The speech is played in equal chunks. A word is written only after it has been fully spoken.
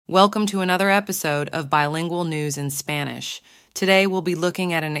Welcome to another episode of Bilingual News in Spanish. Today we'll be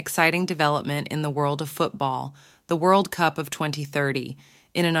looking at an exciting development in the world of football, the World Cup of 2030.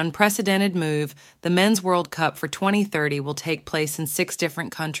 In an unprecedented move, the Men's World Cup for 2030 will take place in 6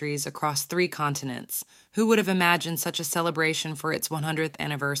 different countries across 3 continents. Who would have imagined such a celebration for its 100th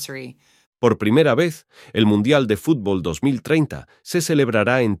anniversary? Por primera vez, el Mundial de Fútbol 2030 se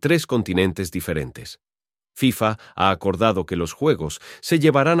celebrará en 3 continentes diferentes. FIFA ha acordado que los Juegos se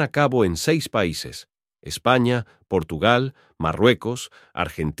llevarán a cabo en 6 países: España, Portugal, Marruecos,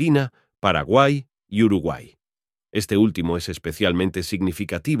 Argentina, Paraguay y Uruguay. Este último es especialmente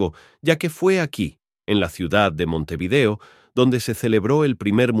significativo, ya que fue aquí, en la ciudad de Montevideo, donde se celebró el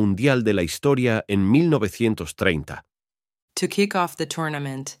primer Mundial de la historia en 1930. To kick off the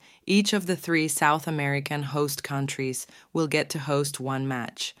tournament, each of the 3 South American host countries will get to host one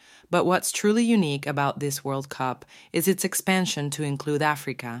match. But what's truly unique about this World Cup is its expansion to include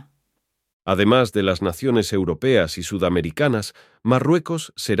Africa. Además de las naciones europeas y sudamericanas,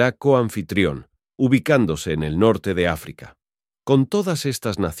 Marruecos será coanfitrión, ubicándose en el norte de África. Con todas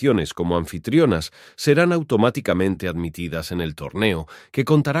estas naciones como anfitrionas, serán automáticamente admitidas en el torneo, que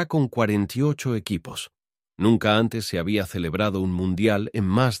contará con 48 equipos. Nunca antes se había celebrado un mundial en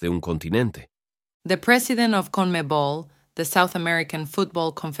más de un continente. The president of CONMEBOL, the South American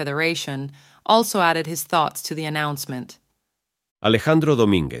Football Confederation, also added his thoughts to the announcement. Alejandro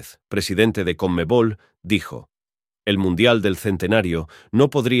Domínguez, presidente de CONMEBOL, dijo: «El Mundial del Centenario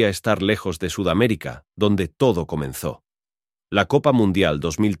no podría estar lejos de Sudamérica, donde todo comenzó. La Copa Mundial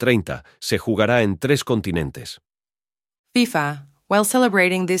 2030 se jugará en 3 continentes». FIFA, while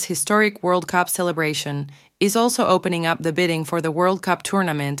celebrating this historic World Cup celebration, is also opening up the bidding for the World Cup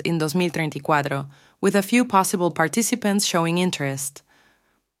tournament in 2034, with a few possible participants showing interest.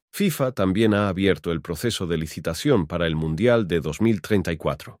 FIFA también ha abierto el proceso de licitación para el Mundial de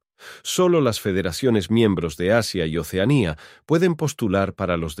 2034. Solo las federaciones miembros de Asia y Oceanía pueden postular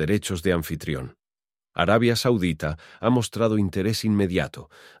para los derechos de anfitrión. Arabia Saudita ha mostrado interés inmediato,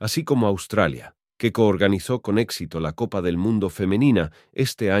 así como Australia, que coorganizó con éxito la Copa del Mundo Femenina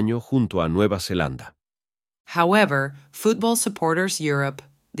este año junto a Nueva Zelanda. However, Football Supporters Europe,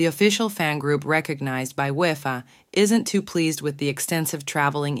 the official fan group recognized by UEFA, isn't too pleased with the extensive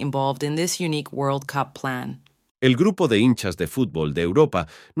traveling involved in this unique World Cup plan. El grupo de hinchas de fútbol de Europa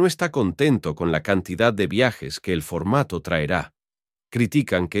no está contento con la cantidad de viajes que el formato traerá.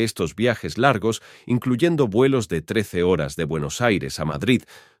 Critican que estos viajes largos, incluyendo vuelos de 13 horas de Buenos Aires a Madrid,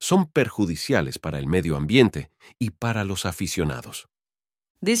 son perjudiciales para el medio ambiente y para los aficionados.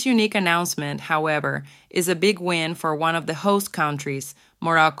 This unique announcement, however, is a big win for one of the host countries,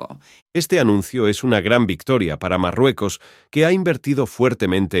 Morocco. Este anuncio es una gran victoria para Marruecos, que ha invertido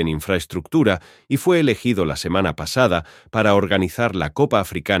fuertemente en infraestructura y fue elegido la semana pasada para organizar la Copa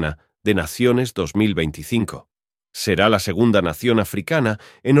Africana de Naciones 2025. Será la segunda nación africana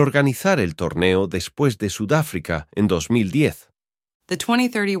en organizar el torneo después de Sudáfrica en 2010. The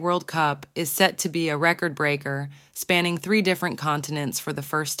 2030 World Cup is set to be a record breaker, spanning 3 different continents for the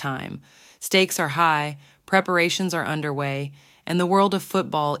first time. Stakes are high, preparations are underway, and the world of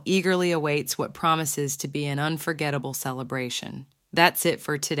football eagerly awaits what promises to be an unforgettable celebration. That's it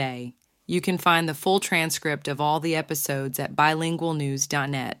for today. You can find the full transcript of all the episodes at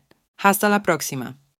bilingualnews.net. Hasta la próxima.